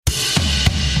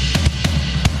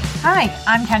Hi,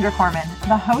 I'm Kendra Corman,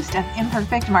 the host of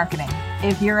Imperfect Marketing.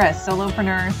 If you're a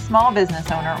solopreneur, small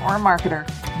business owner, or marketer,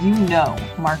 you know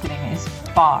marketing is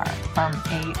far from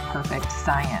a perfect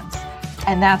science.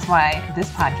 And that's why this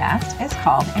podcast is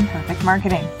called Imperfect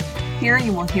Marketing. Here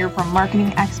you will hear from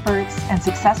marketing experts and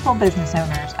successful business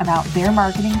owners about their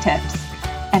marketing tips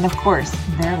and, of course,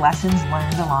 their lessons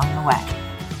learned along the way.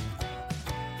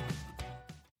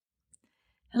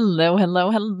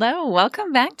 Hello.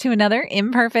 Welcome back to another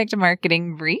Imperfect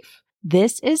Marketing Brief.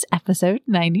 This is episode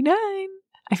 99.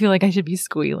 I feel like I should be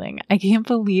squealing. I can't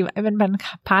believe I've been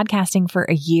podcasting for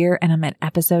a year and I'm at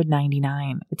episode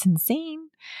 99. It's insane.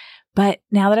 But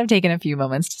now that I've taken a few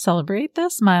moments to celebrate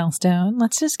this milestone,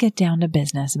 let's just get down to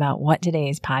business about what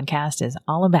today's podcast is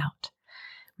all about.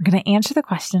 We're going to answer the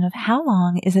question of how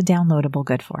long is a downloadable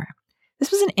good for?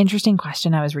 This was an interesting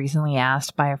question I was recently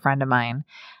asked by a friend of mine.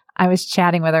 I was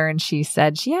chatting with her and she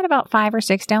said she had about 5 or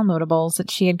 6 downloadables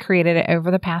that she had created over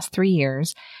the past 3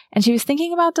 years, and she was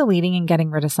thinking about deleting and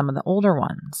getting rid of some of the older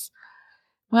ones.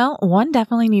 Well, one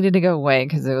definitely needed to go away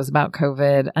because it was about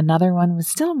COVID. Another one was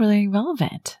still really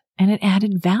relevant and it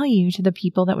added value to the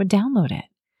people that would download it.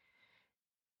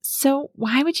 So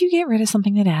why would you get rid of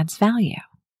something that adds value?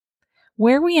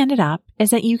 Where we ended up is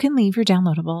that you can leave your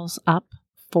downloadables up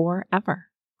forever.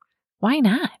 Why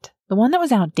not? The one that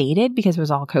was outdated because it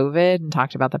was all COVID and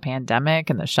talked about the pandemic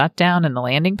and the shutdown and the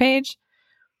landing page,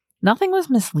 nothing was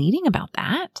misleading about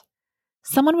that.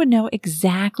 Someone would know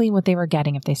exactly what they were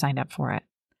getting if they signed up for it.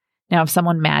 Now, if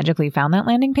someone magically found that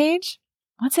landing page,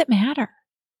 what's it matter?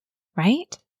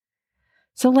 Right?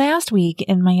 So last week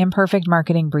in my Imperfect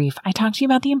Marketing Brief, I talked to you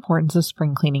about the importance of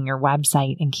spring cleaning your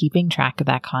website and keeping track of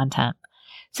that content.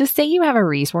 So say you have a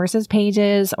resources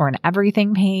pages or an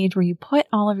everything page where you put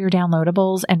all of your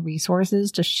downloadables and resources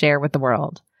to share with the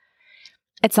world.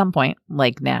 At some point,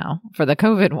 like now, for the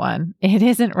COVID one, it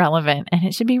isn't relevant and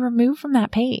it should be removed from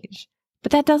that page.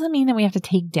 But that doesn't mean that we have to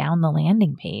take down the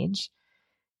landing page.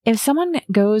 If someone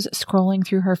goes scrolling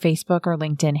through her Facebook or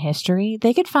LinkedIn history,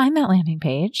 they could find that landing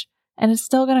page and it's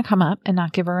still going to come up and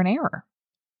not give her an error.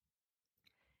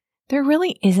 There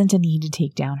really isn't a need to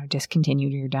take down or discontinue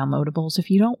your downloadables if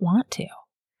you don't want to.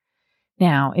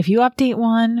 Now, if you update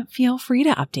one, feel free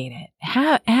to update it.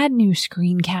 Add new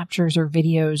screen captures or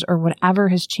videos or whatever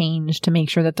has changed to make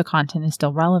sure that the content is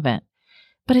still relevant.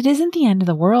 But it isn't the end of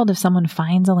the world if someone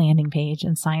finds a landing page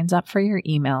and signs up for your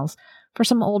emails for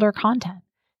some older content,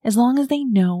 as long as they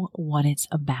know what it's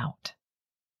about.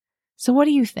 So what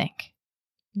do you think?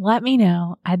 Let me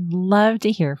know. I'd love to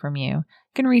hear from you. You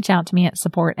can reach out to me at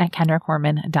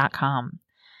support@kendracorman.com.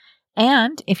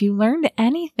 And if you learned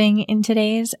anything in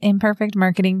today's Imperfect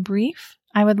Marketing Brief,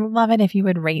 I would love it if you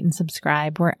would rate and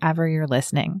subscribe wherever you're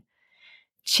listening.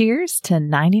 Cheers to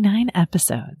 99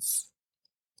 episodes.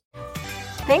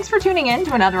 Thanks for tuning in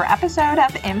to another episode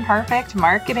of Imperfect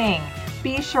Marketing.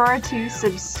 Be sure to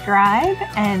subscribe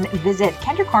and visit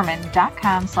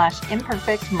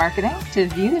kendracorman.com/imperfectmarketing to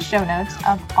view the show notes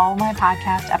of all my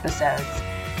podcast episodes.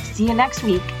 See you next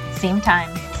week, same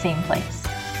time, same place.